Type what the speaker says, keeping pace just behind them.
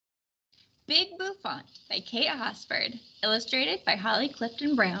Big Bouffant by Kate Hosford, illustrated by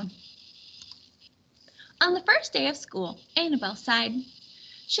Clifton-Brown. On the first day of school, Annabelle sighed.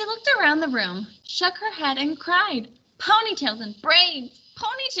 She looked around the room, shook her head, and cried, "Ponytails and braids!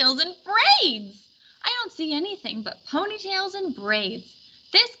 Ponytails and braids! I don't see anything but ponytails and braids.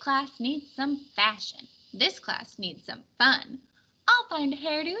 This class needs some fashion. This class needs some fun. I'll find a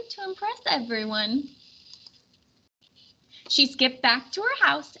hairdo to impress everyone." She skipped back to her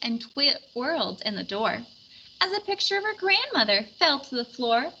house and twirled in the door. As a picture of her grandmother fell to the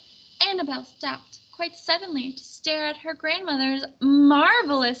floor, Annabelle stopped quite suddenly to stare at her grandmother's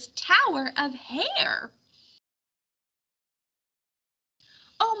marvelous tower of hair.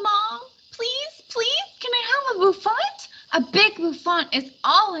 "Oh, Mom, please, can I have a bouffant? A big bouffant is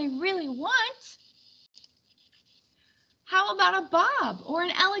all I really want." "How about a bob or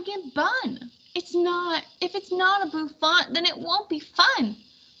an elegant bun? If it's not a bouffant, then it won't be fun.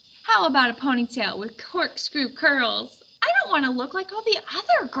 How about a ponytail with corkscrew curls? I don't want to look like all the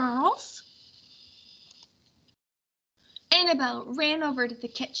other girls." Annabelle ran over to the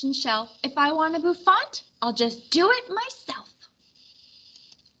kitchen shelf. "If I want a bouffant, I'll just do it myself."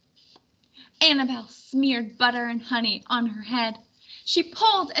 Annabelle smeared butter and honey on her head. She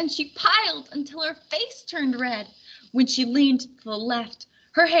pulled and she piled until her face turned red. When she leaned to the left,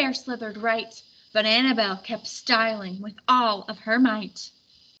 her hair slithered right, but Annabelle kept styling with all of her might.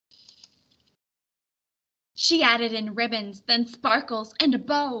 She added in ribbons, then sparkles and a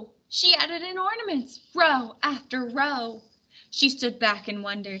bow. She added in ornaments, row after row. She stood back and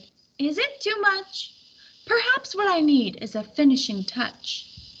wondered, is it too much? Perhaps what I need is a finishing touch.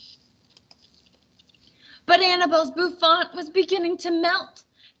 But Annabelle's bouffant was beginning to melt.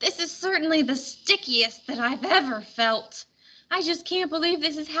 "This is certainly the stickiest that I've ever felt. I just can't believe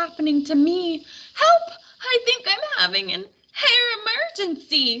this is happening to me. Help! I think I'm having an hair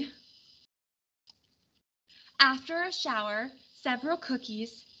emergency." After a shower, several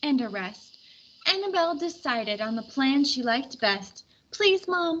cookies, and a rest, Annabelle decided on the plan she liked best. "Please,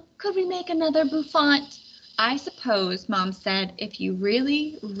 Mom, could we make another bouffant?" "I suppose," Mom said, "if you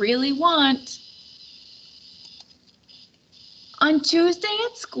really, really want." On Tuesday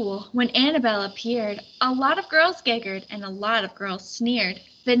at school, when Annabelle appeared, a lot of girls giggled and a lot of girls sneered.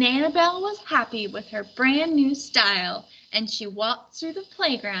 But Annabelle was happy with her brand new style, and she walked through the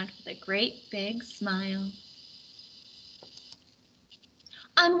playground with a great big smile.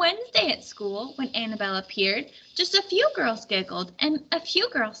 On Wednesday at school, when Annabelle appeared, just a few girls giggled and a few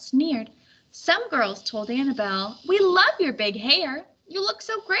girls sneered. Some girls told Annabelle, "We love your big hair. You look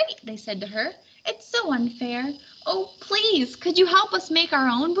so great," they said to her. "It's so unfair. Oh, please, could you help us make our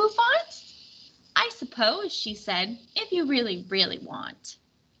own bouffants?" "I suppose," she said, "if you really, really want."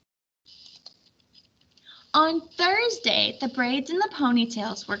 On Thursday, the braids and the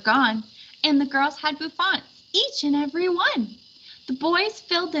ponytails were gone, and the girls had bouffants, each and every one. The boys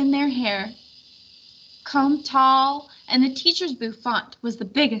filled in their hair, combed tall, and the teacher's bouffant was the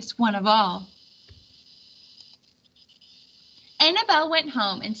biggest one of all. Annabelle went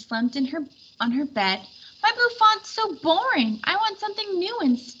home and slumped on her bed. "My bouffant's so boring. I want something new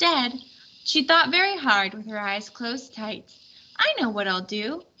instead." She thought very hard with her eyes closed tight. "I know what I'll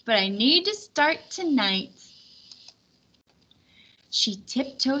do, but I need to start tonight." She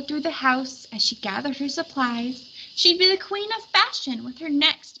tiptoed through the house as she gathered her supplies. She'd be the queen of fashion with her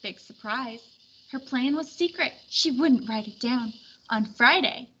next big surprise. Her plan was secret. She wouldn't write it down. On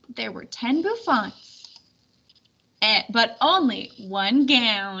Friday, there were 10 bouffants, but only one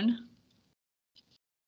gown.